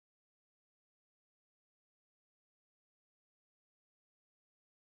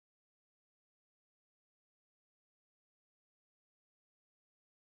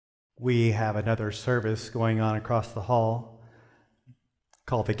we have another service going on across the hall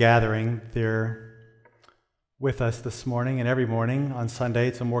called The Gathering. They're with us this morning and every morning on Sunday.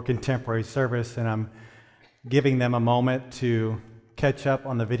 It's a more contemporary service, and I'm giving them a moment to catch up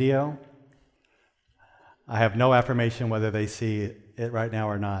on the video. I have no affirmation whether they see it right now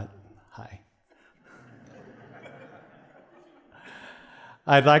or not. Hi.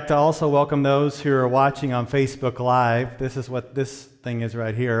 I'd like to also welcome those who are watching on Facebook Live. This is what this thing is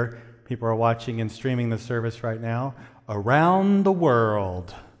right here. People are watching and streaming the service right now around the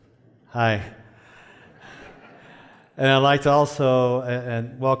world. Hi. And I'd like to also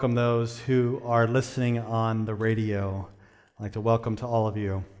welcome those who are listening on the radio. I'd like to welcome to all of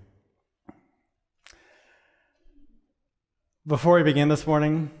you. Before we begin this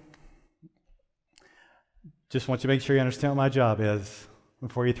morning, just want you to make sure you understand what my job is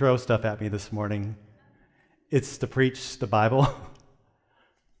before you throw stuff at me this morning. It's to preach the Bible.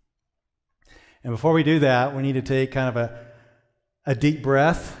 And before we do that, we need to take kind of a deep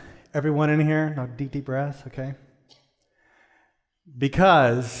breath. Everyone in here, no, deep breath, okay?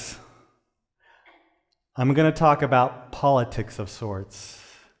 Because I'm going to talk about politics of sorts.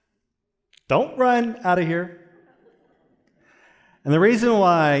 Don't run out of here. And the reason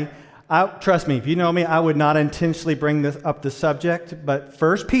why, trust me, if you know me, I would not intentionally bring this up the subject, but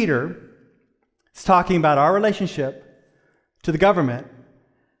 1 Peter is talking about our relationship to the government.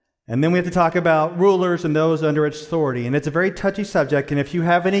 And then we have to talk about rulers and those under its authority. And it's a very touchy subject. And if you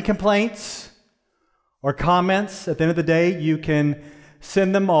have any complaints or comments, at the end of the day, you can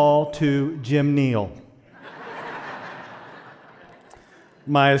send them all to Jim Neal.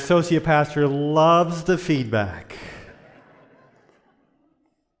 My associate pastor loves the feedback.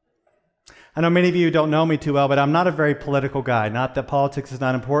 I know many of you don't know me too well, but I'm not a very political guy. Not that politics is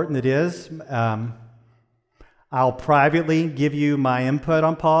not important, it is. I'll privately give you my input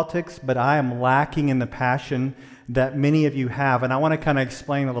on politics, but I am lacking in the passion that many of you have. And I want to kind of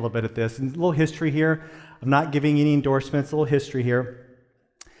explain a little bit of this. And a little history here. I'm not giving any endorsements, a little history here.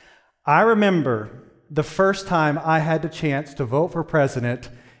 I remember the first time I had the chance to vote for president,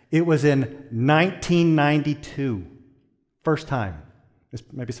 it was in 1992. First time.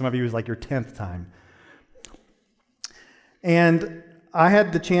 Maybe some of you was like your 10th time. And I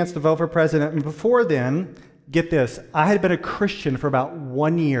had the chance to vote for president. And before then, get this, I had been a Christian for about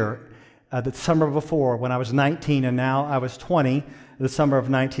 1 year the summer before when I was 19, and now I was 20, the summer of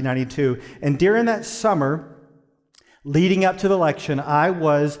 1992. And during that summer, leading up to the election, I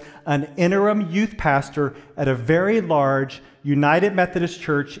was an interim youth pastor at a very large United Methodist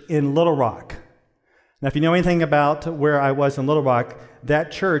Church in Little Rock. Now, if you know anything about where I was in Little Rock,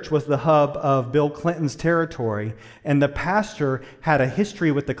 that church was the hub of Bill Clinton's territory, and the pastor had a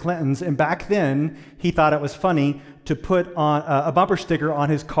history with the Clintons, and back then, he thought it was funny to put on a bumper sticker on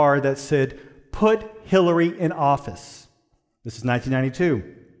his car that said, "Put Hillary in office." This is 1992.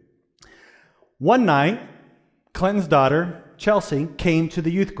 One night, Clinton's daughter, Chelsea, came to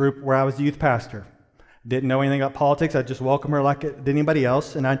the youth group where I was the youth pastor. Didn't know anything about politics. I just welcomed her like anybody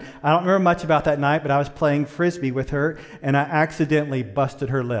else. And I don't remember much about that night, but I was playing Frisbee with her, and I accidentally busted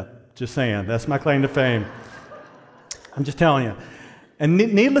her lip. Just saying. That's my claim to fame. I'm just telling you. And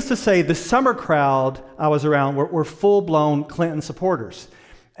needless to say, the summer crowd I was around were full-blown Clinton supporters.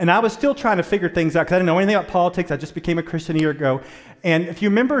 And I was still trying to figure things out because I didn't know anything about politics. I just became a Christian a year ago. And if you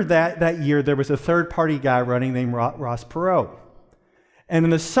remember that year, there was a third-party guy running named Ross Perot. And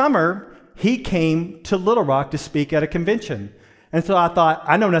in the summer, he came to Little Rock to speak at a convention. And so I thought,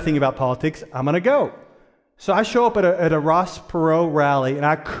 I know nothing about politics, I'm going to go. So I show up at a Ross Perot rally, and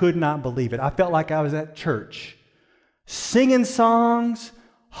I could not believe it. I felt like I was at church, singing songs,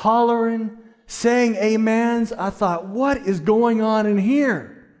 hollering, saying amens. I thought, what is going on in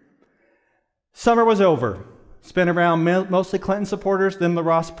here? Summer was over. Spent around mostly Clinton supporters, then the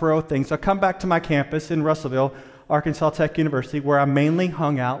Ross Perot thing. So I come back to my campus in Russellville, Arkansas Tech University, where I mainly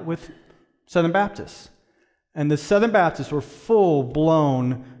hung out with Southern Baptists. And the Southern Baptists were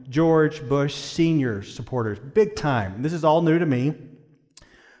full-blown George Bush Sr. supporters, big time. This is all new to me.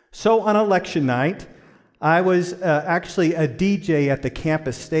 So on election night, I was actually a DJ at the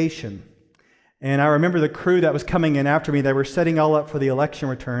campus station. And I remember the crew that was coming in after me, they were setting all up for the election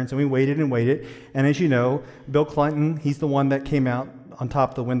returns, and we waited and waited. And as you know, Bill Clinton, he's the one that came out on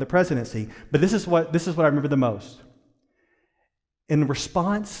top to win the presidency. But this is what I remember the most. In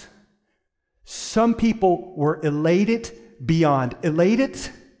response, some people were elated beyond elated,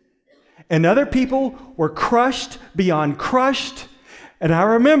 and other people were crushed beyond crushed. And I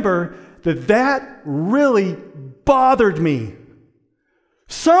remember that really bothered me.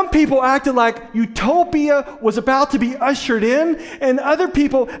 Some people acted like utopia was about to be ushered in, and other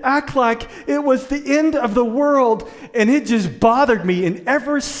people act like it was the end of the world, and it just bothered me. And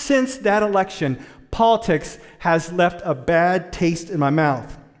ever since that election, politics has left a bad taste in my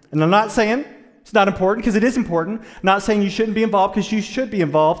mouth. And I'm not saying it's not important, because it is important. I'm not saying you shouldn't be involved, because you should be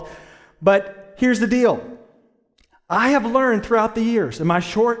involved. But here's the deal. I have learned throughout the years, in my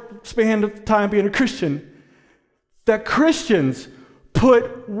short span of time being a Christian, that Christians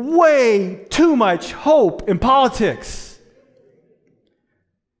put way too much hope in politics.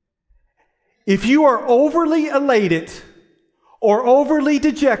 If you are overly elated or overly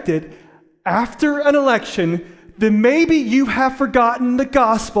dejected after an election, then maybe you have forgotten the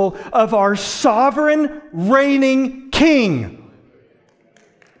gospel of our sovereign reigning King.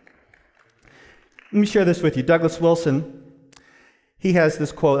 Let me share this with you. Douglas Wilson, he has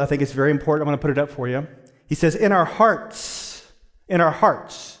this quote. I think it's very important. I'm going to put it up for you. He says, in our hearts,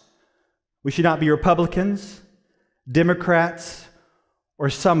 we should not be Republicans, Democrats, or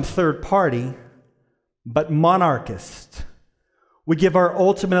some third party, but monarchists. We give our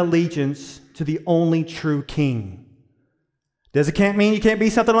ultimate allegiance to the only true King. Can't mean you can't be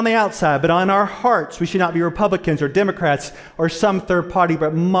something on the outside, but on our hearts, we should not be Republicans or Democrats or some third party,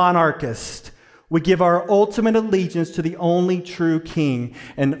 but monarchists. We give our ultimate allegiance to the only true King.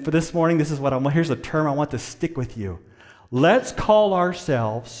 And for this morning, this is what here's a term I want to stick with you. Let's call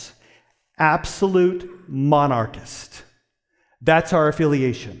ourselves absolute monarchists. That's our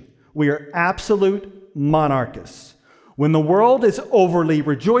affiliation. We are absolute monarchists. When the world is overly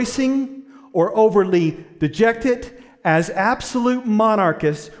rejoicing or overly dejected, as absolute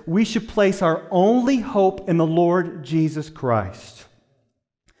monarchists, we should place our only hope in the Lord Jesus Christ.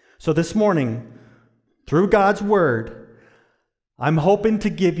 So this morning, through God's Word, I'm hoping to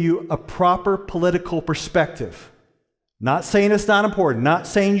give you a proper political perspective. Not saying it's not important, not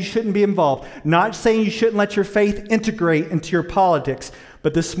saying you shouldn't be involved, not saying you shouldn't let your faith integrate into your politics,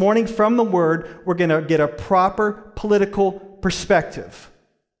 but this morning from the Word, we're going to get a proper political perspective.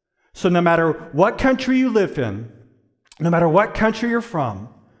 So no matter what country you live in, no matter what country you're from,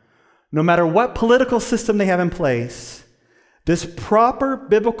 no matter what political system they have in place, this proper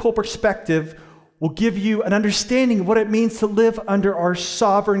biblical perspective will give you an understanding of what it means to live under our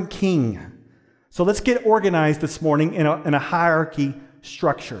sovereign King. So let's get organized this morning in a hierarchy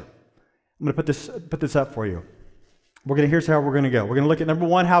structure. I'm going to put this up for you. Here's how we're going to go. We're going to look at number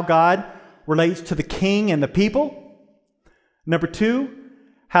one, how God relates to the king and the people. Number two,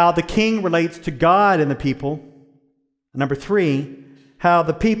 how the king relates to God and the people. Number three, how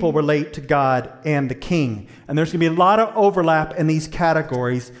the people relate to God and the king. And there's going to be a lot of overlap in these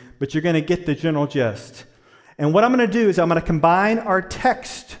categories, but you're going to get the general gist. And what I'm going to do is I'm going to combine our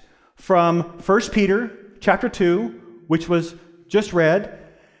text from 1 Peter chapter 2, which was just read,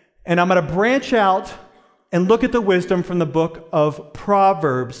 and I'm going to branch out and look at the wisdom from the book of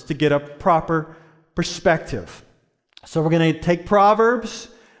Proverbs to get a proper perspective. So we're going to take Proverbs,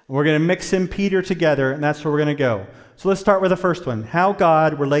 and we're going to mix in Peter together, and that's where we're going to go. So let's start with the first one, how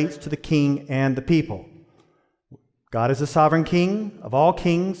God relates to the king and the people. God is the sovereign king of all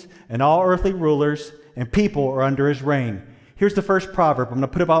kings and all earthly rulers, and people are under his reign. Here's the first proverb. I'm going to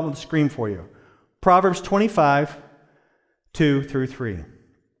put it up on the screen for you. Proverbs 25, 2 through 3.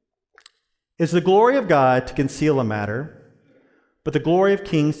 It's the glory of God to conceal a matter, but the glory of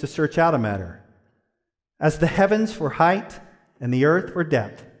kings to search out a matter. As the heavens for height and the earth for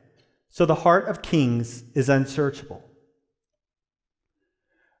depth, so the heart of kings is unsearchable.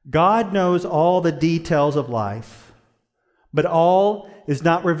 God knows all the details of life, but all is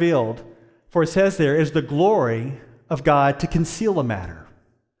not revealed, for it says there is the glory of God to conceal a matter.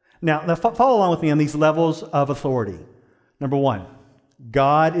 Now follow along with me on these levels of authority. Number one,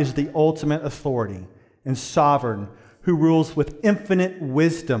 God is the ultimate authority and sovereign who rules with infinite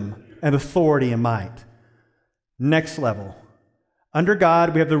wisdom and authority and might. Next level, under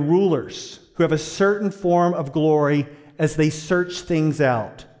God we have the rulers who have a certain form of glory as they search things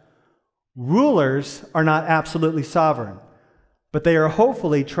out. Rulers are not absolutely sovereign, but they are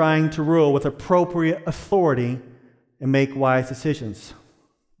hopefully trying to rule with appropriate authority and make wise decisions.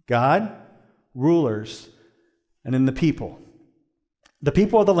 God, rulers, and then the people. The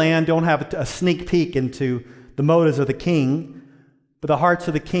people of the land don't have a sneak peek into the motives of the king, but the hearts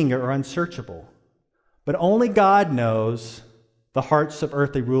of the king are unsearchable. But only God knows the hearts of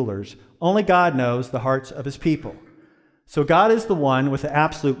earthly rulers. Only God knows the hearts of his people. So God is the one with the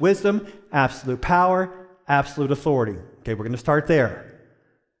absolute wisdom, absolute power, absolute authority. Okay, we're going to start there.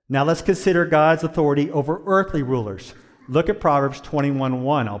 Now let's consider God's authority over earthly rulers. Look at Proverbs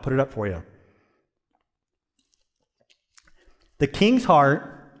 21:1. I'll put it up for you. The king's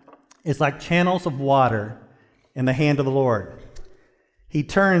heart is like channels of water in the hand of the Lord. He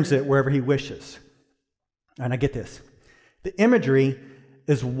turns it wherever he wishes. And I get this. The imagery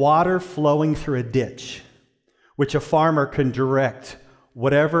is water flowing through a ditch, which a farmer can direct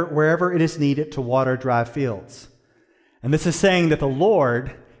wherever it is needed to water dry fields. And this is saying that the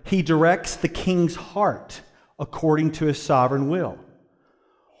Lord, he directs the king's heart according to his sovereign will.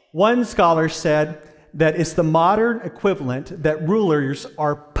 One scholar said that it's the modern equivalent that rulers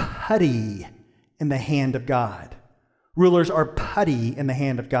are putty in the hand of God. Rulers are putty in the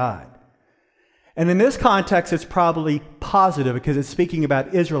hand of God. And in this context, it's probably positive because it's speaking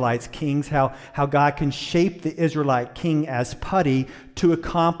about Israelites, kings, how God can shape the Israelite king as putty to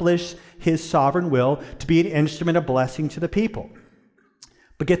accomplish his sovereign will, to be an instrument of blessing to the people.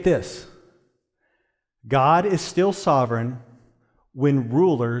 But get this, God is still sovereign when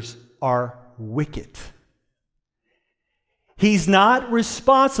rulers are wicked. He's not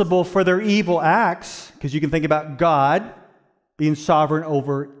responsible for their evil acts, because you can think about God being sovereign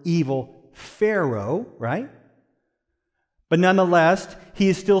over evil Pharaoh, right? But nonetheless, he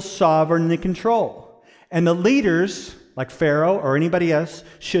is still sovereign and in control. And the leaders, like Pharaoh or anybody else,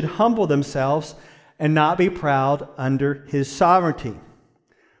 should humble themselves and not be proud under his sovereignty.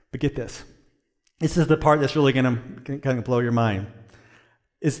 But get this. This is the part that's really going to kind of blow your mind.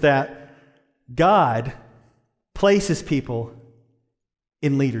 Is that God places people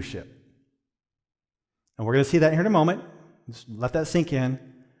in leadership. And we're going to see that here in a moment. Just let that sink in.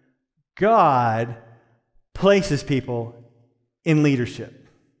 God places people in leadership.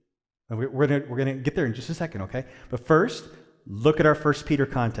 And we're going to get there in just a second, okay? But first, look at our 1 Peter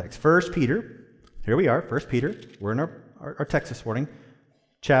context. 1 Peter, here we are, 1 Peter. We're in our text this morning.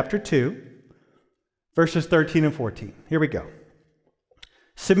 Chapter 2, verses 13 and 14. Here we go.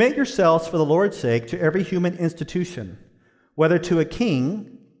 Submit yourselves for the Lord's sake to every human institution, whether to a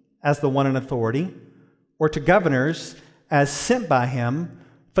king as the one in authority, or to governors as sent by him,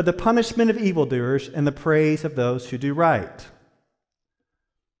 for the punishment of evildoers and the praise of those who do right.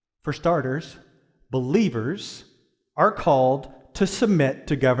 For starters, believers are called to submit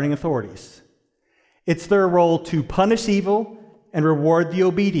to governing authorities. It's their role to punish evil and reward the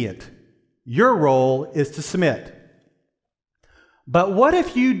obedient. Your role is to submit. But what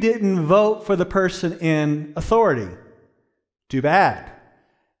if you didn't vote for the person in authority? Too bad.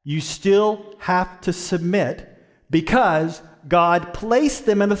 You still have to submit because God placed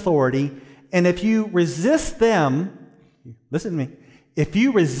them in authority, and if you resist them, listen to me, if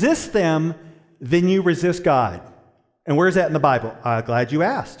you resist them, then you resist God. And where's that in the Bible? Glad you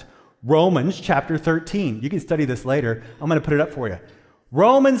asked. Romans chapter 13. You can study this later. I'm going to put it up for you.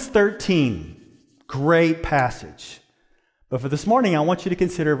 Romans 13. Great passage. But for this morning, I want you to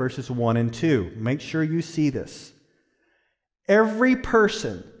consider verses 1 and 2. Make sure you see this. Every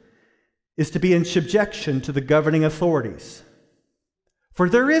person is to be in subjection to the governing authorities. For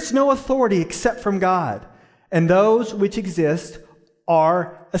there is no authority except from God, and those which exist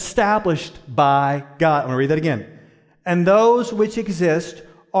are established by God. I'm going to read that again. And those which exist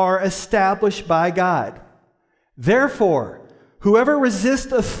are established by God. Therefore, whoever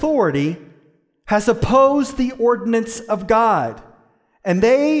resists authority has opposed the ordinance of God, and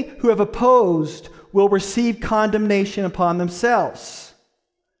they who have opposed will receive condemnation upon themselves.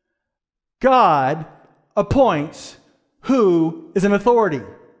 God appoints who is in authority.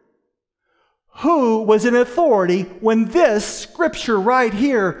 Who was in authority when this scripture right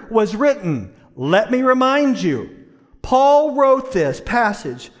here was written? Let me remind you. Paul wrote this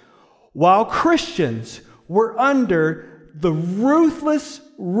passage while Christians were under the ruthless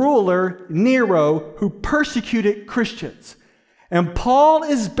ruler Nero who persecuted Christians. And Paul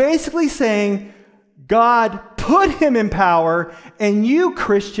is basically saying, God put him in power, and you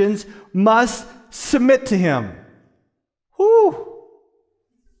Christians must submit to him. Whew.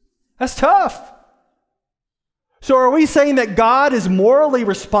 That's tough. So are we saying that God is morally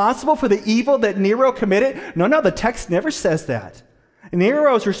responsible for the evil that Nero committed? No, the text never says that.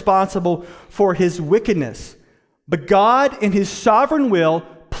 Nero is responsible for his wickedness. But God, in his sovereign will,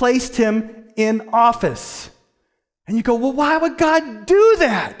 placed him in office. And you go, well, why would God do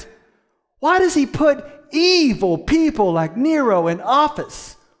that? Why does he put evil people like Nero in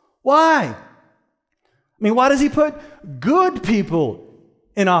office? Why? I mean, why does he put good people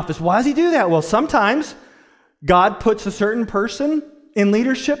in office? Why does he do that? Well, sometimes God puts a certain person in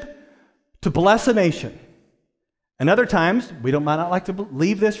leadership to bless a nation. And other times, we might not like to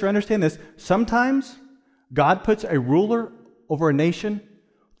believe this or understand this, sometimes God puts a ruler over a nation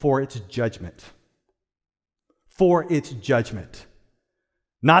for its judgment. For its judgment.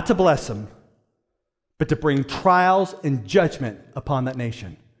 Not to bless them, but to bring trials and judgment upon that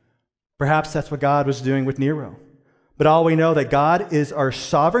nation. Perhaps that's what God was doing with Nero. But all we know that God is our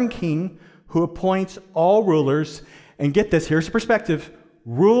sovereign king who appoints all rulers. And get this, here's the perspective.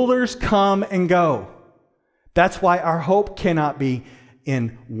 Rulers come and go. That's why our hope cannot be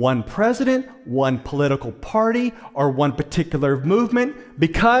in one president, one political party, or one particular movement,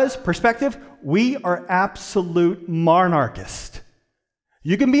 because, perspective, we are absolute monarchists.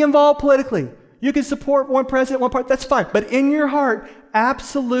 You can be involved politically. You can support one president, one party, that's fine. But in your heart,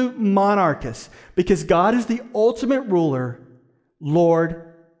 absolute monarchists, because God is the ultimate ruler,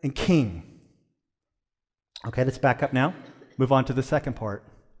 Lord, and King. Okay, let's back up now. Move on to the second part.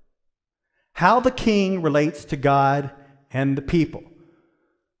 How the king relates to God and the people.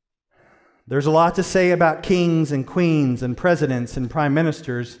 There's a lot to say about kings and queens and presidents and prime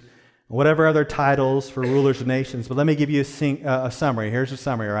ministers, whatever other titles for rulers of nations, but let me give you a summary. Here's a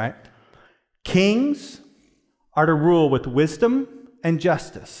summary, all right? Kings are to rule with wisdom and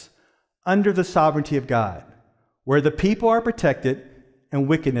justice under the sovereignty of God, where the people are protected and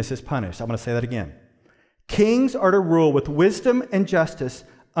wickedness is punished. I'm going to say that again. Kings are to rule with wisdom and justice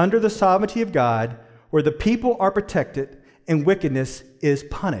under the sovereignty of God, where the people are protected and wickedness is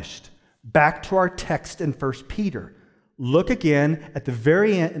punished. Back to our text in 1 Peter. Look again at the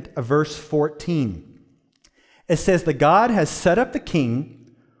very end of verse 14. It says that God has set up the king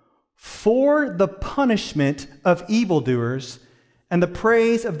for the punishment of evildoers and the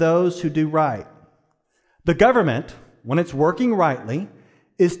praise of those who do right. The government, when it's working rightly,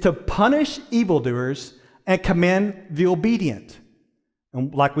 is to punish evildoers and commend the obedient.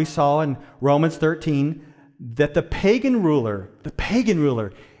 And like we saw in Romans 13, that the pagan ruler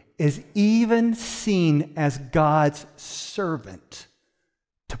is even seen as God's servant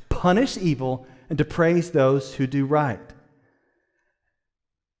to punish evil and to praise those who do right.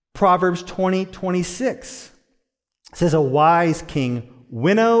 Proverbs 20:26 says, a wise king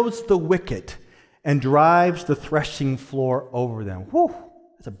winnows the wicked and drives the threshing floor over them. Whew,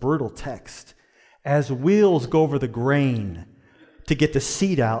 that's a brutal text. As wheels go over the grain to get the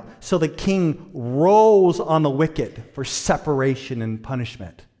seed out, so the king rolls on the wicked for separation and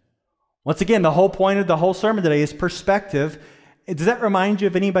punishment. Once again, the whole point of the whole sermon today is perspective. Does that remind you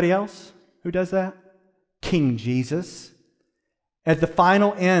of anybody else who does that? King Jesus. At the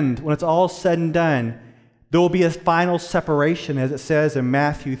final end, when it's all said and done, there will be a final separation, as it says in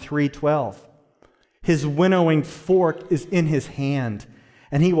Matthew 3:12. His winnowing fork is in his hand,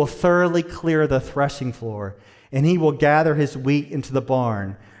 and he will thoroughly clear the threshing floor, and he will gather his wheat into the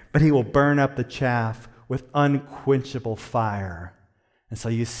barn, but he will burn up the chaff with unquenchable fire. And so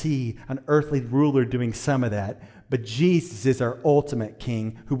you see an earthly ruler doing some of that, but Jesus is our ultimate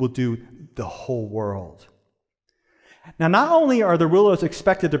king who will do the whole world. Now, not only are the rulers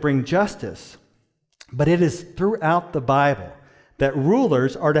expected to bring justice, but it is throughout the Bible that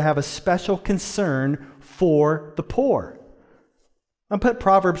rulers are to have a special concern for the poor. I'll put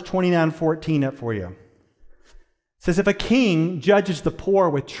Proverbs 29:14 up for you. It says, if a king judges the poor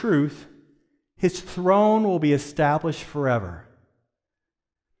with truth, his throne will be established forever.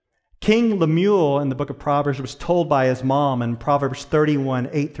 King Lemuel in the book of Proverbs was told by his mom in Proverbs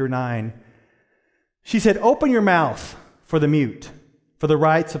 31:8-9. She said, open your mouth for the mute, for the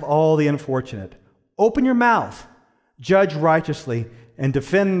rights of all the unfortunate. Open your mouth, judge righteously, and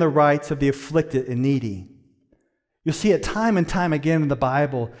defend the rights of the afflicted and needy. You'll see it time and time again in the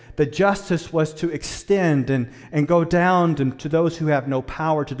Bible that justice was to extend and go down to those who have no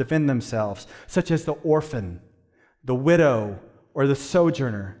power to defend themselves, such as the orphan, the widow, or the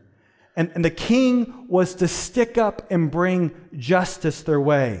sojourner. And the king was to stick up and bring justice their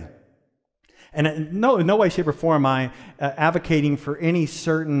way. And in no way, shape, or form am I advocating for any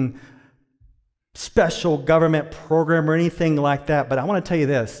certain special government program or anything like that. But I want to tell you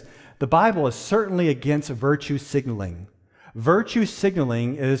this. The Bible is certainly against virtue signaling. Virtue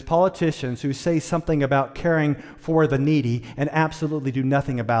signaling is politicians who say something about caring for the needy and absolutely do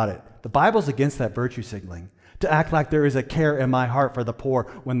nothing about it. The Bible's against that virtue signaling, to act like there is a care in my heart for the poor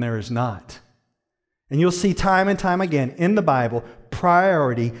when there is not. And you'll see time and time again in the Bible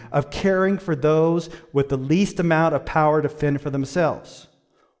priority of caring for those with the least amount of power to fend for themselves.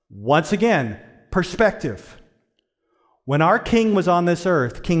 Once again, perspective. When our king was on this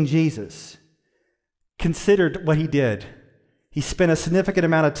earth, King Jesus, considered what he did. He spent a significant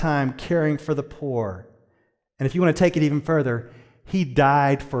amount of time caring for the poor. And if you want to take it even further, he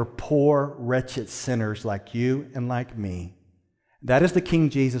died for poor, wretched sinners like you and like me. That is the King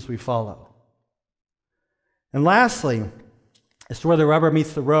Jesus we follow. And lastly, it's where the rubber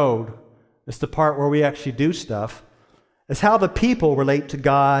meets the road. It's the part where we actually do stuff. It's how the people relate to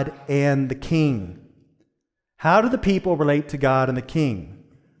God and the king. How do the people relate to God and the king?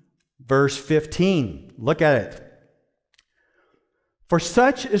 Verse 15, look at it. For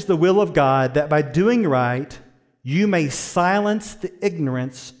such is the will of God, that by doing right, you may silence the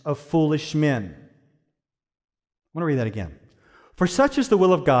ignorance of foolish men. I want to read that again. For such is the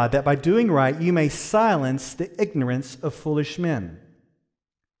will of God, that by doing right, you may silence the ignorance of foolish men.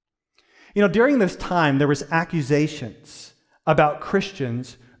 You know, during this time, there was accusations about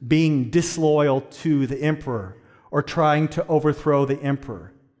Christians being disloyal to the emperor or trying to overthrow the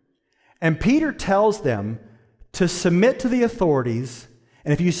emperor. And Peter tells them to submit to the authorities,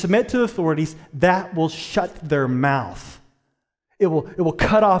 and if you submit to the authorities, that will shut their mouth. It will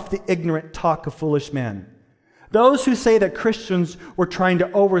cut off the ignorant talk of foolish men. Those who say that Christians were trying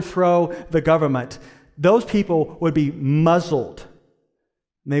to overthrow the government, those people would be muzzled.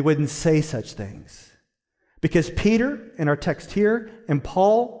 And they wouldn't say such things. Because Peter, in our text here, and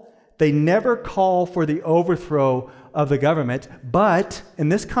Paul, they never call for the overthrow of the government, but in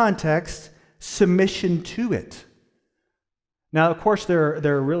this context, submission to it. Now, of course, there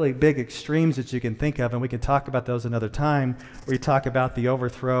are really big extremes that you can think of, and we can talk about those another time, where you talk about the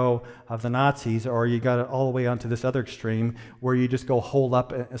overthrow of the Nazis, or you got it all the way onto this other extreme, where you just go hole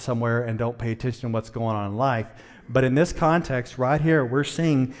up somewhere and don't pay attention to what's going on in life. But in this context, right here, we're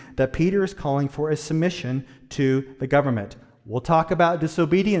seeing that Peter is calling for a submission to the government. We'll talk about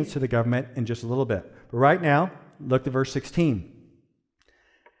disobedience to the government in just a little bit. But right now, look at verse 16.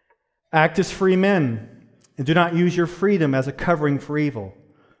 Act as free men, and do not use your freedom as a covering for evil,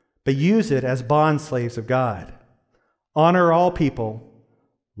 but use it as bondslaves of God. Honor all people,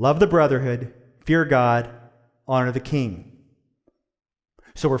 love the brotherhood, fear God, honor the king.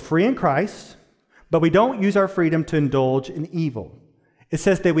 So we're free in Christ, but we don't use our freedom to indulge in evil. It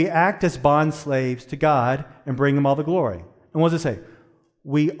says that we act as bondslaves to God and bring Him all the glory. And what does it say?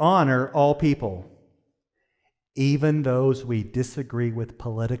 We honor all people, even those we disagree with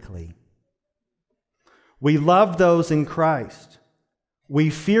politically. We love those in Christ. We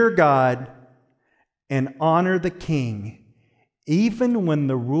fear God and honor the king, even when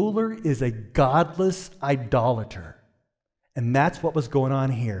the ruler is a godless idolater. And that's what was going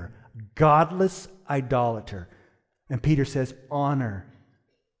on here. Godless idolater. And Peter says, honor,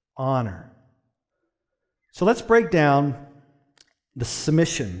 honor. So let's break down the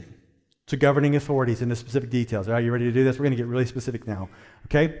submission to governing authorities in the specific details. Are you ready to do this? We're going to get really specific now.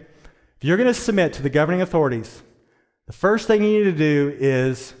 Okay? If you're going to submit to the governing authorities, the first thing you need to do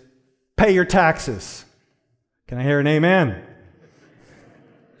is pay your taxes. Can I hear an amen?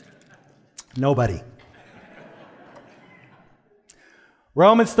 Nobody.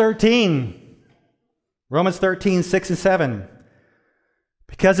 Romans 13, 6 and 7.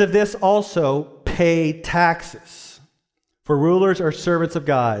 Because of this also pay taxes, for rulers are servants of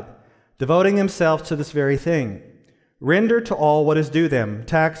God, devoting themselves to this very thing. Render to all what is due them,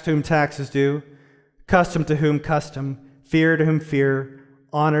 tax to whom tax is due, custom to whom custom, fear to whom fear,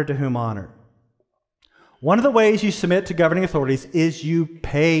 honor to whom honor. One of the ways you submit to governing authorities is you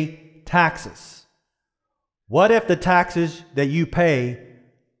pay taxes. What if the taxes that you pay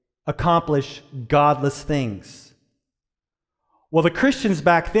accomplish godless things? Well, the Christians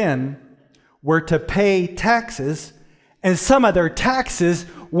back then were to pay taxes, and some of their taxes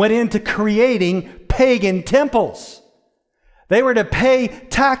went into creating pagan temples. They were to pay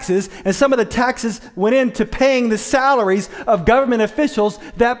taxes, and some of the taxes went into paying the salaries of government officials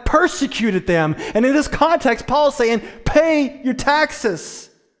that persecuted them. And in this context, Paul's saying, pay your taxes.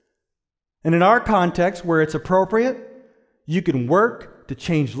 And in our context, where it's appropriate, you can work to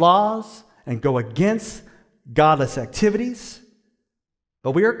change laws and go against godless activities.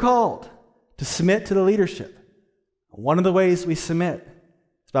 But we are called to submit to the leadership. One of the ways we submit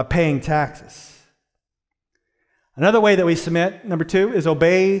is by paying taxes. Another way that we submit, number 2, is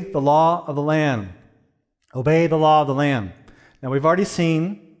obey the law of the land. Obey the law of the land. Now, we've already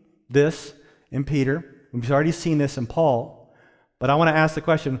seen this in Peter. We've already seen this in Paul. But I want to ask the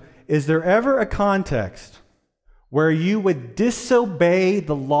question, is there ever a context where you would disobey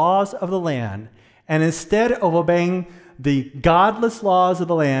the laws of the land, and instead of obeying the godless laws of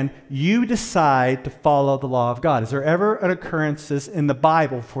the land, you decide to follow the law of God? Is there ever an occurrence in the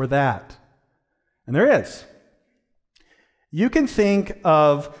Bible for that? And there is. You can think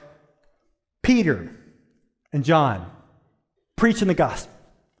of Peter and John preaching the gospel.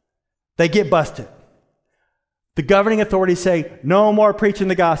 They get busted. The governing authorities say, no more preaching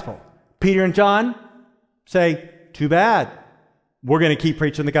the gospel. Peter and John say, too bad. We're going to keep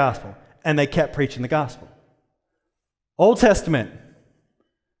preaching the gospel. And they kept preaching the gospel. Old Testament,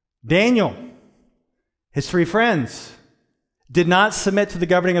 Daniel, his 3 friends, did not submit to the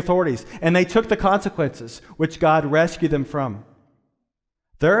governing authorities, and they took the consequences, which God rescued them from.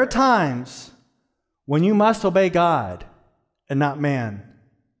 There are times when you must obey God and not man.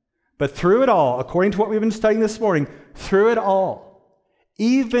 But through it all, according to what we've been studying this morning, through it all,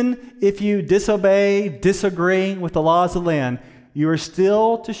 even if you disobey, disagree with the laws of the land, you are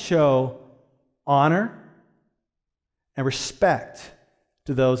still to show honor and respect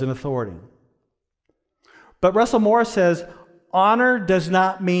to those in authority. But Russell Morris says, honor does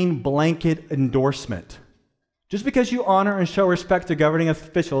not mean blanket endorsement. Just because you honor and show respect to governing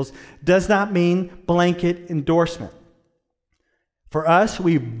officials does not mean blanket endorsement. For us,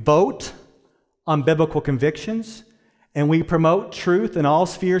 we vote on biblical convictions, and we promote truth in all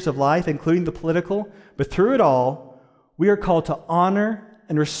spheres of life, including the political. But through it all, we are called to honor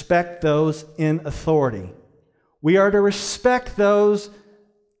and respect those in authority. We are to respect those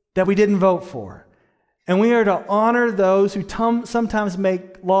that we didn't vote for. And we are to honor those who sometimes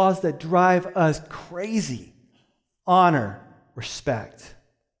make laws that drive us crazy. Honor, respect.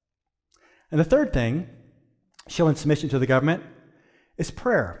 And the third thing, showing submission to the government, is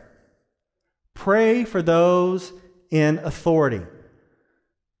prayer. Pray for those in authority.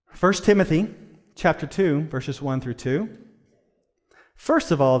 1 Timothy chapter 2, verses 1 through 2.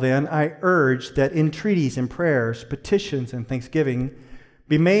 First of all, then, I urge that entreaties and prayers, petitions and thanksgiving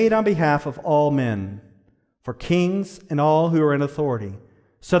be made on behalf of all men, for kings and all who are in authority,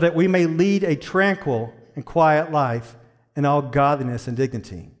 so that we may lead a tranquil and quiet life in all godliness and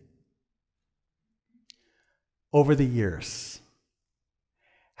dignity. Over the years,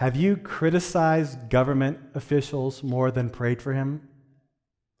 have you criticized government officials more than prayed for him?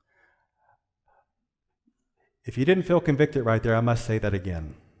 If you didn't feel convicted right there, I must say that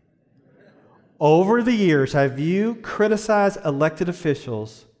again. Over the years, have you criticized elected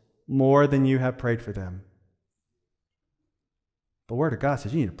officials more than you have prayed for them? The Word of God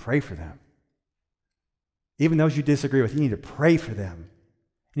says you need to pray for them. Even those you disagree with, you need to pray for them.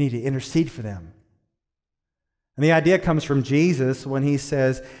 You need to intercede for them. And the idea comes from Jesus when he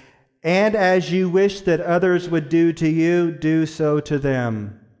says, and as you wish that others would do to you, do so to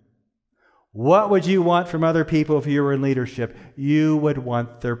them. What would you want from other people if you were in leadership? You would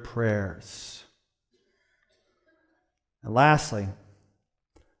want their prayers. And lastly,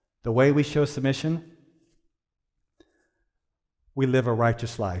 the way we show submission, we live a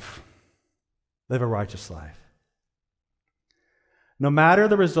righteous life. Live a righteous life. No matter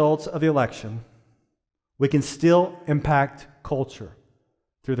the results of the election, we can still impact culture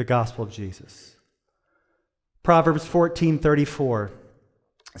through the gospel of Jesus. Proverbs 14:34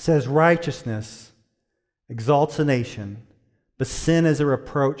 says, righteousness exalts a nation, but sin is a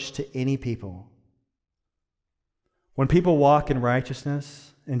reproach to any people. When people walk in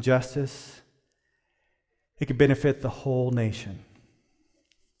righteousness and justice, it can benefit the whole nation.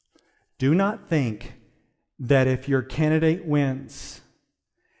 Do not think that if your candidate wins,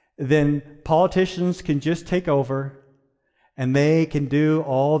 then politicians can just take over and they can do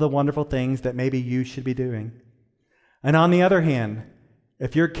all the wonderful things that maybe you should be doing. And on the other hand,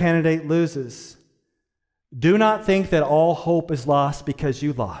 if your candidate loses, do not think that all hope is lost because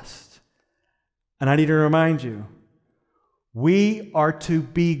you lost. And I need to remind you, we are to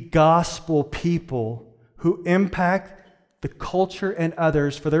be gospel people who impact the culture and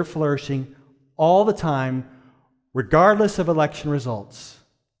others for their flourishing all the time, regardless of election results.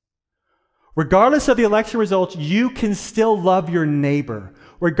 Regardless of the election results, you can still love your neighbor.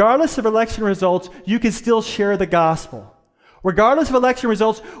 Regardless of election results, you can still share the gospel. Regardless of election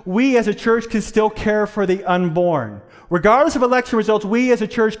results, we as a church can still care for the unborn. Regardless of election results, we as a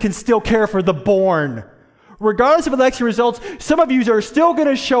church can still care for the born. Regardless of election results, some of you are still going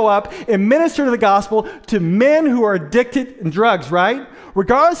to show up and minister to the gospel to men who are addicted in drugs, right?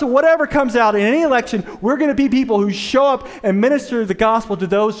 Regardless of whatever comes out in any election, we're going to be people who show up and minister the gospel to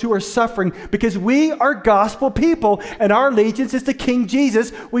those who are suffering because we are gospel people and our allegiance is to King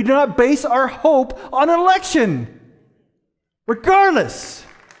Jesus. We do not base our hope on an election. Regardless.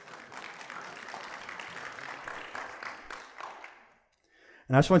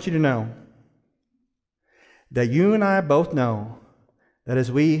 And I just want you to know that you and I both know that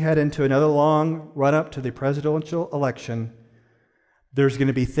as we head into another long run-up to the presidential election, there's going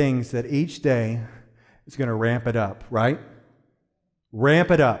to be things that each day is going to ramp it up, right?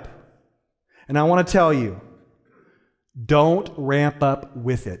 Ramp it up. And I want to tell you, don't ramp up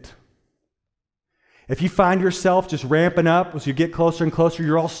with it. If you find yourself just ramping up as you get closer and closer,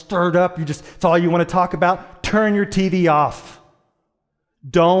 you're all stirred up, it's all you want to talk about, turn your TV off.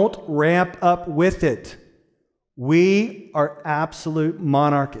 Don't ramp up with it. We are absolute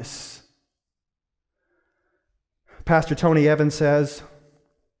monarchists. Pastor Tony Evans says,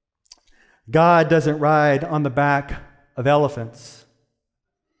 God doesn't ride on the back of elephants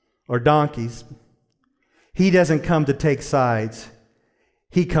or donkeys. He doesn't come to take sides.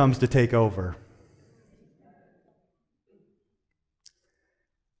 He comes to take over.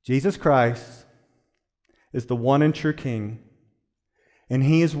 Jesus Christ is the one and true King, and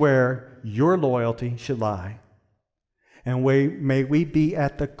He is where your loyalty should lie. And may we be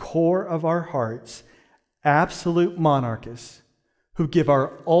at the core of our hearts absolute monarchists who give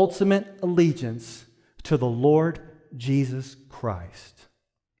our ultimate allegiance to the Lord Jesus Christ.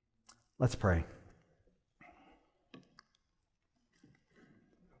 Let's pray.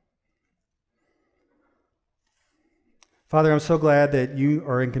 Father, I'm so glad that you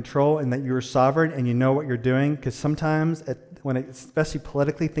are in control and that you are sovereign and you know what you're doing, because sometimes, especially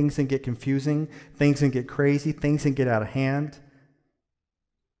politically, things can get confusing, things can get crazy, things can get out of hand.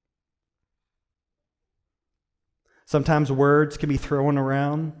 Sometimes words can be thrown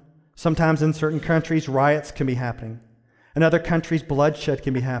around. Sometimes in certain countries, riots can be happening. In other countries, bloodshed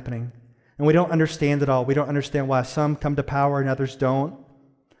can be happening. And we don't understand it all. We don't understand why some come to power and others don't.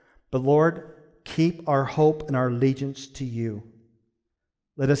 But Lord, keep our hope and our allegiance to you.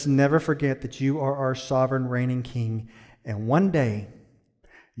 Let us never forget that you are our sovereign reigning King. And one day,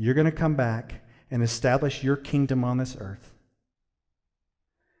 you're going to come back and establish your kingdom on this earth.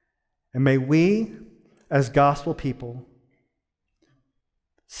 And may we, as gospel people,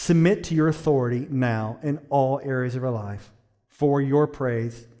 submit to your authority now in all areas of our life for your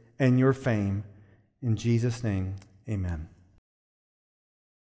praise and your fame. In Jesus' name, amen.